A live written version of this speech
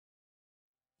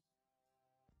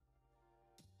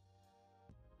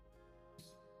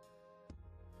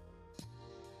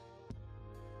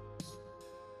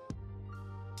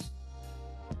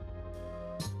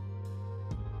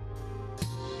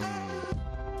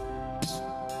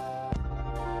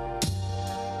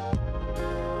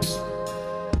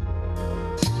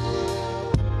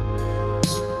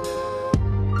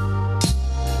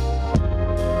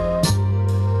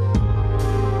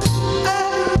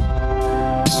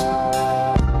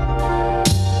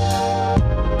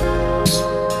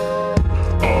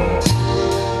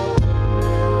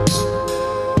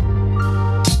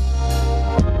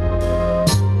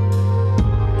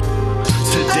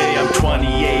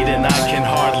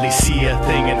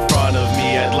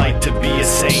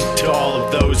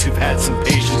who've had some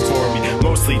patience for me.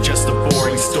 Mostly just a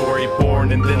boring story,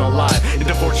 born and then alive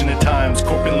into fortunate times,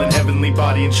 corpulent heavenly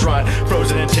body enshrined,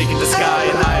 frozen and taken to sky,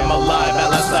 and I am alive, at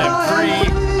last I am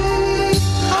free.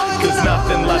 There's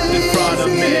nothing left in front of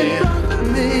me.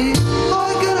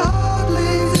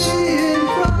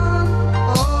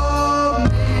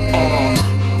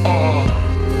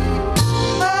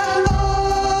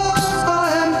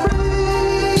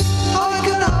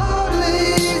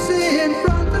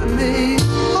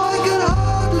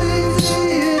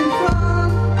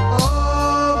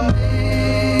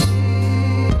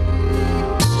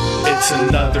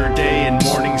 Another day and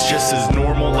mornings just as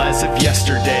normal as if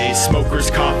yesterday. Smokers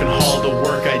cough and haul to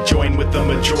work, I join with the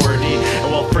majority.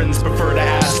 And while friends prefer to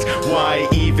ask, why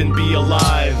even be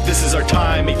alive? This is our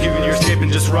time, make you and your escape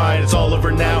and just ride. It's all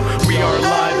over now, we are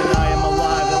alive and I am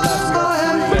alive, at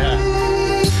last we are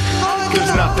free.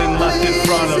 There's nothing left in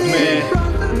front of me.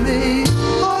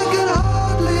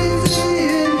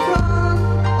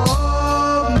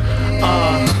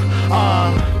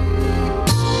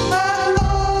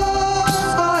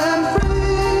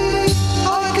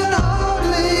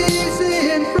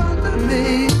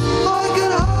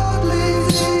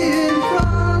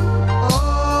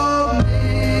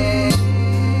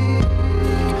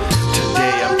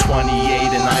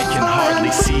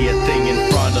 See a thing in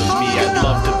front of me. I'd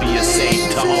love to be a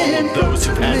saint to all of those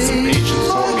who've had some patience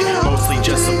for me. Mostly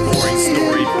just a boring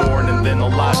story, born and then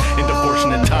alive into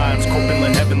fortunate times,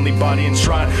 corpulent heavenly body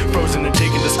enshrined, frozen and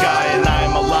taken to sky, and I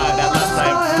am alive, at last I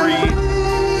am free.